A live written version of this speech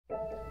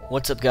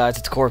What's up guys,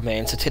 it's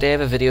Corbman. So today I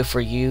have a video for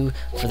you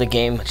for the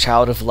game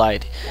Child of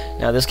Light.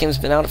 Now this game's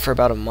been out for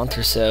about a month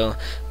or so,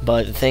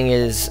 but the thing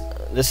is,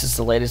 this is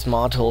the latest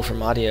mod tool for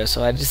Modio,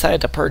 so I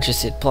decided to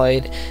purchase it, play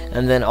it,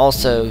 and then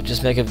also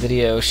just make a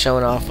video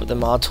showing off what the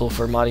mod tool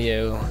for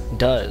Modio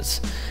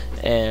does.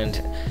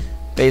 And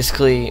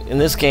basically, in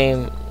this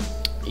game,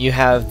 you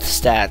have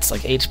stats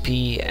like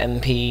HP,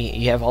 MP,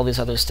 you have all these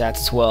other stats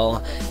as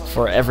well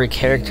for every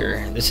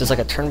character. This is like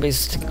a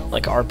turn-based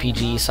like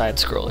RPG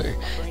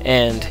side-scroller,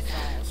 and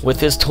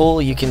with this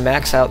tool you can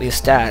max out these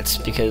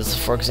stats because,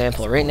 for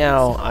example, right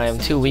now I am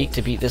too weak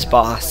to beat this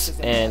boss,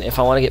 and if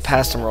I want to get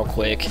past him real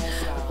quick,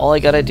 all I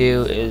gotta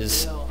do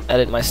is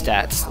edit my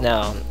stats.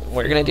 Now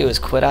what you're gonna do is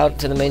quit out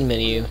to the main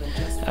menu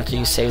after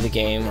you save the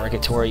game or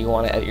get to where you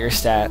want to edit your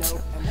stats.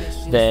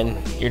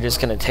 Then you're just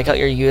going to take out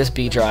your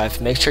USB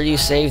drive. Make sure you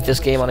save this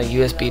game on a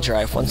USB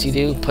drive. Once you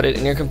do, put it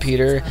in your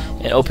computer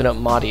and open up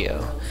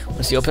Modio.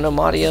 Once you open up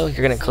Modio,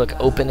 you're going to click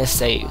Open as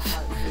Save.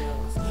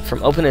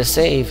 From Open as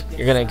Save,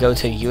 you're going to go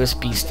to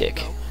USB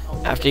stick.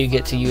 After you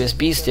get to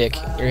USB stick,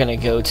 you're going to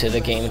go to the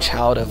game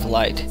Child of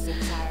Light.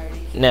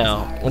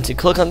 Now, once you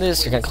click on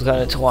this, you're going to click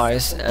on it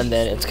twice, and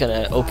then it's going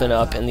to open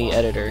up in the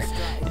editor,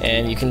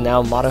 and you can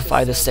now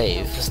modify the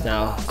saves.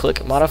 Now,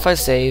 click Modify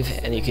Save,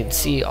 and you can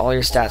see all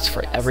your stats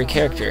for every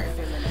character.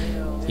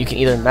 You can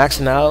either max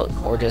them out,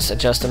 or just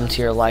adjust them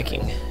to your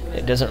liking.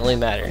 It doesn't really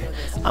matter.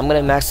 I'm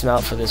going to max them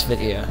out for this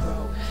video.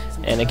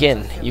 And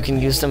again, you can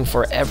use them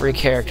for every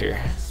character.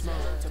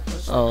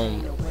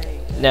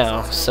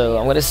 Now, so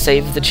I'm going to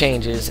save the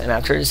changes, and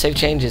after I save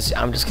changes,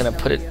 I'm just going to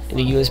put it in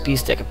the USB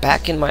stick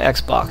back in my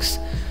Xbox.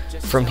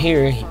 From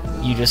here,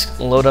 you just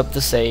load up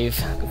the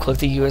save, click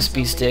the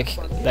USB stick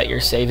that your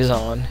save is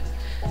on,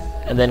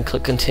 and then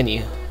click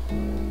Continue.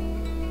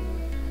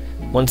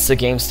 Once the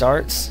game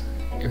starts,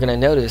 you're going to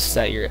notice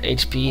that your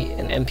HP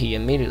and MP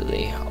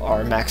immediately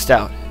are maxed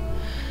out.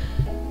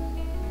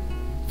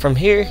 From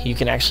here, you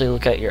can actually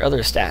look at your other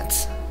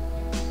stats.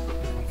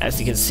 As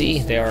you can see,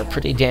 they are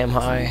pretty damn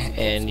high,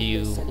 and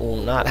you will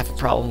not have a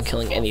problem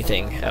killing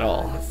anything at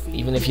all.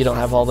 Even if you don't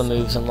have all the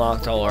moves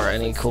unlocked or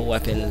any cool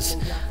weapons,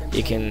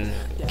 you can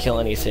kill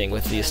anything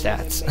with these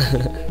stats.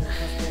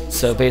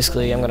 So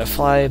basically, I'm going to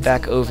fly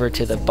back over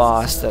to the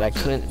boss that I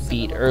couldn't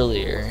beat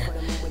earlier,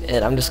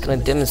 and I'm just going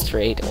to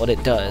demonstrate what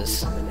it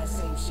does.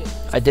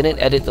 I didn't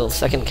edit the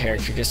second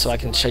character just so I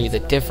can show you the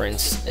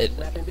difference it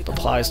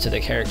applies to the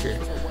character.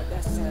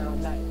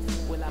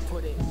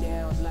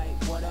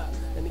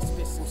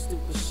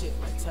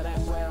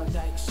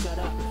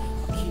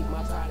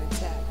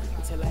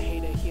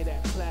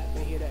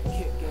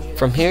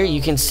 From here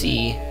you can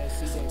see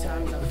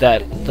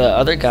that the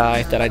other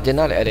guy that I did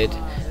not edit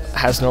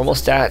has normal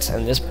stats,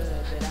 and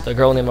the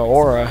girl named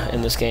Aurora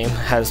in this game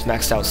has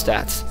maxed out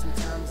stats.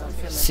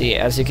 See,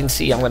 as you can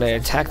see, I'm going to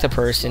attack the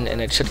person and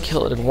it should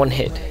kill it in one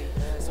hit.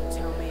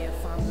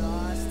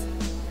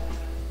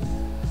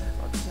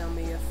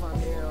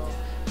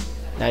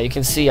 Now you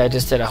can see I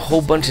just did a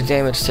whole bunch of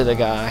damage to the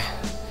guy.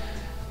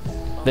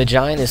 The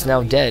giant is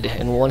now dead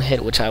in one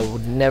hit, which I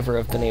would never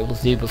have been able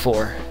to do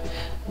before.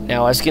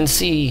 Now, as you can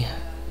see,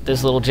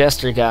 this little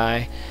jester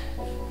guy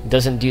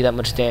doesn't do that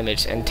much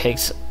damage and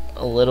takes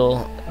a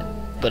little,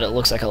 but it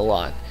looks like a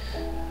lot.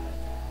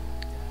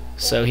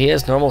 So he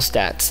has normal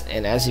stats,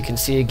 and as you can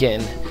see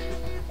again,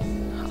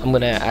 I'm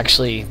going to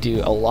actually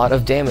do a lot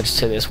of damage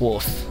to this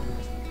wolf.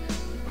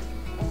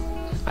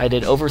 I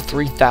did over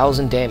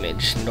 3,000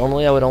 damage.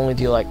 Normally I would only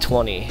do like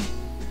 20.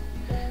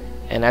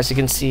 And as you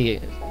can see,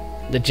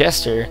 the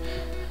jester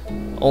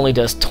only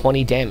does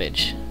 20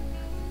 damage.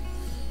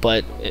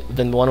 But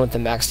the one with the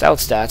maxed out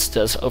stats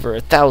does over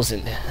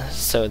 1,000.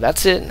 So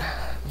that's it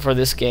for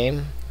this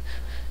game,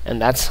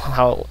 and that's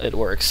how it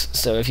works.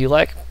 So if you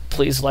like,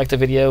 please like the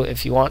video.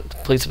 If you want,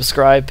 please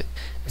subscribe.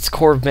 It's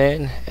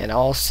Corbman, and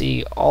I'll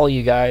see all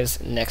you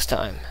guys next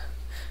time.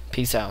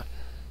 Peace out.